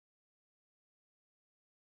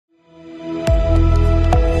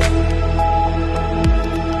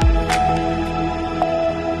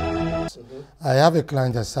I have a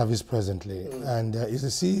client at service presently, and he's the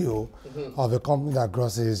CEO of a company that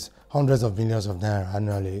grosses hundreds of millions of naira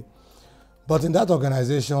annually. But in that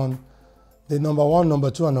organization, the number one,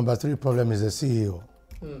 number two, and number three problem is the CEO.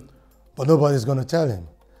 But nobody's going to tell him.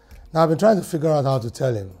 Now, I've been trying to figure out how to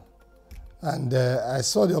tell him. And I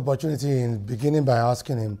saw the opportunity in beginning by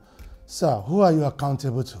asking him, sir, who are you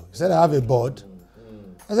accountable to? He said, I have a board.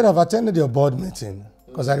 I said, I've attended your board meeting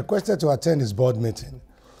because I requested to attend his board meeting.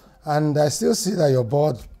 And I still see that your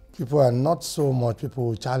board people are not so much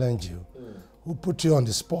people who challenge you, who put you on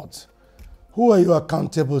the spot. Who are you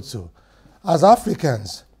accountable to? As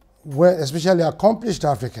Africans, especially accomplished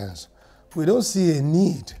Africans, we don't see a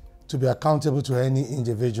need to be accountable to any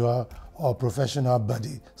individual or professional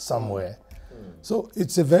body somewhere. So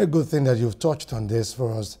it's a very good thing that you've touched on this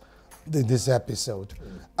for us in this episode.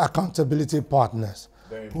 Accountability partners,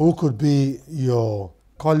 who could be your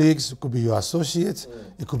colleagues, it could be your associates,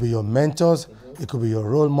 it could be your mentors, it could be your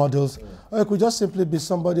role models, or it could just simply be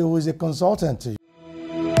somebody who is a consultant to you.